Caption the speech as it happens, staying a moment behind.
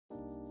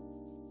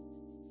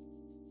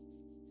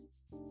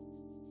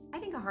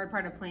think a hard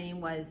part of planning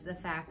was the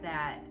fact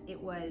that it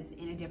was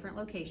in a different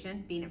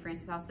location, being at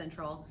Francis Hall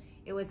Central.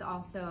 It was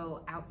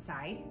also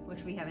outside,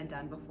 which we haven't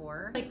done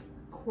before. Like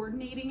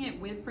coordinating it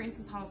with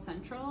Francis Hall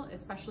Central,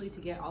 especially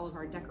to get all of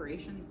our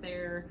decorations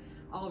there.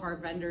 All of our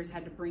vendors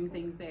had to bring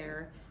things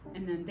there.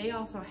 And then they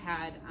also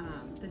had,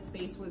 the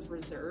space was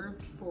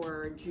reserved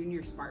for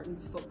Junior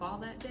Spartans football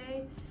that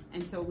day.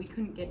 And so we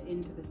couldn't get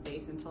into the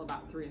space until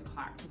about 3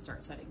 o'clock to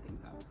start setting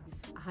things up.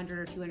 100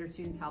 or 200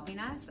 students helping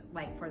us,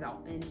 like for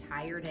the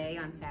entire day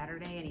on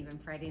Saturday and even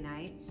Friday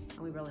night. And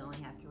we really only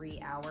had 3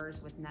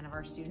 hours with none of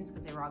our students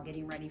because they were all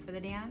getting ready for the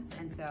dance.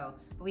 And so,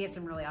 but we had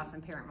some really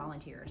awesome parent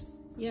volunteers.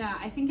 Yeah,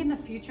 I think in the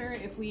future,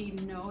 if we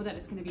know that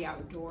it's going to be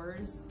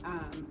outdoors,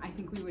 I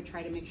think we would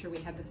try to make sure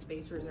we had the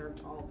space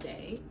reserved all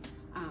day,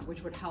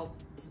 which would help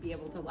to be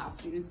able to allow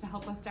students to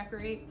help us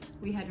decorate.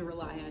 We had to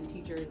rely on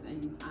teachers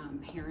and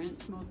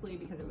parents mostly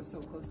because it was so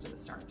close to the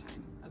start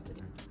time of the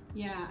day.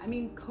 Yeah, I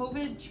mean,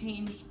 COVID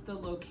changed the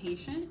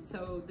location,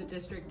 so the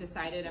district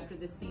decided after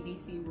the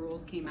CDC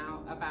rules came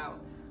out about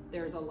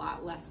there's a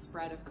lot less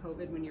spread of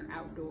COVID when you're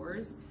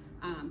outdoors.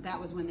 That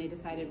was when they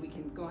decided we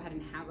can go ahead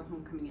and have a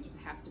homecoming, it just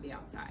has to be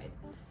outside.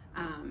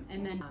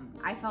 And then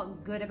I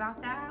felt good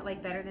about that,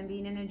 like better than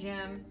being in a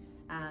gym.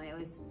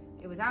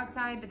 It was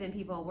outside, but then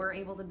people were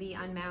able to be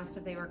unmasked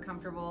if they were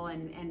comfortable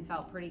and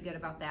felt pretty good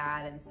about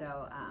that. And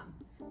so,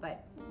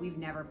 but we've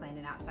never planned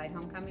an outside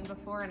homecoming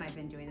before, and I've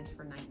been doing this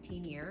for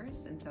 19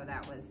 years. And so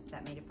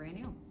that made it brand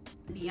new.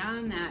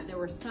 Beyond that, there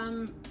were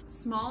some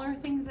smaller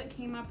things that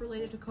came up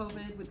related to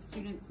COVID with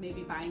students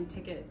maybe buying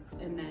tickets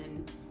and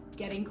then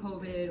getting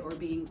COVID or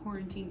being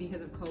quarantined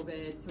because of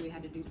COVID, so we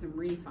had to do some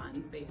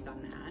refunds based on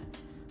that.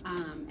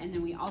 And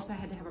then we also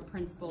had to have a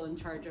principal in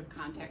charge of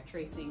contact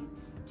tracing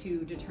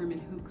to determine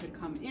who could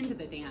come into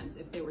the dance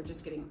if they were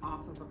just getting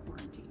off of a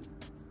quarantine.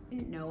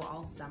 Didn't know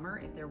all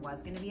summer if there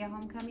was going to be a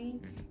homecoming,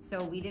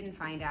 so we didn't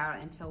find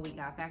out until we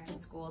got back to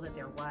school that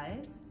there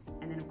was.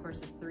 And then of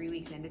course it's 3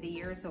 weeks into the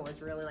year, so it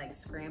was really like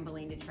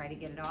scrambling to try to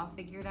get it all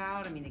figured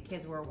out. I mean, the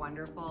kids were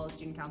wonderful,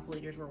 student council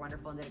leaders were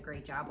wonderful and did a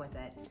great job with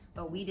it,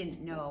 but we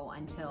didn't know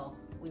until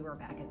we were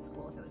back at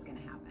school if it was going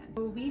to happen.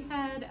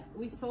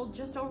 We sold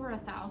just over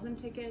 1,000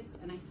 tickets,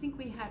 and I think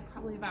we had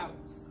probably about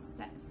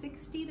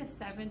 60 to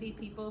 70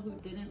 people who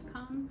didn't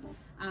come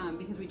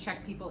because we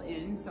checked people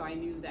in, so I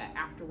knew that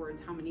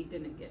afterwards how many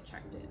didn't get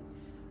checked in.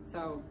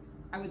 So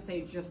I would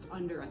say just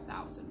under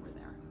 1,000 were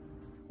there.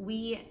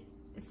 We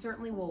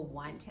certainly will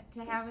want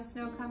to have a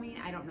snow coming.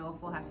 I don't know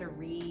if we'll have to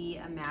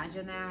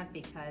reimagine that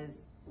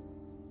because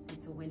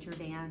it's a winter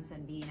dance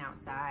and being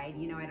outside,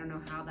 you know, I don't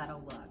know how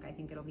that'll look. I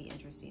think it'll be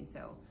interesting.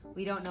 So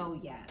we don't know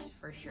yet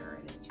for sure.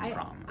 It is too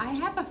early. I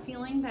have a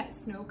feeling that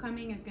snow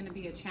coming is going to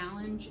be a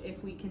challenge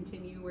if we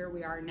continue where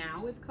we are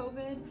now with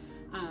COVID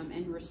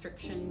and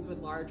restrictions with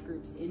large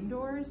groups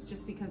indoors,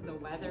 just because the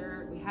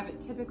weather, we have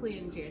it typically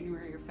in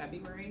January or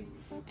February,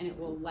 and it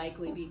will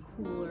likely be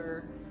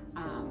cooler.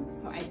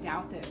 So I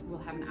doubt that we'll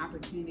have an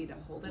opportunity to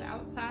hold it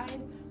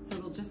outside. So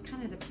it'll just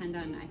kind of depend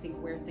on, I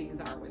think, where things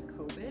are with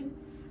COVID.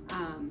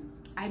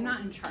 I'm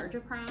not in charge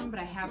of prom, but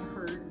I have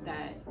heard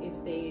that if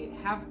they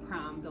have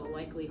prom, they'll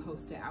likely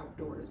host it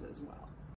outdoors as well.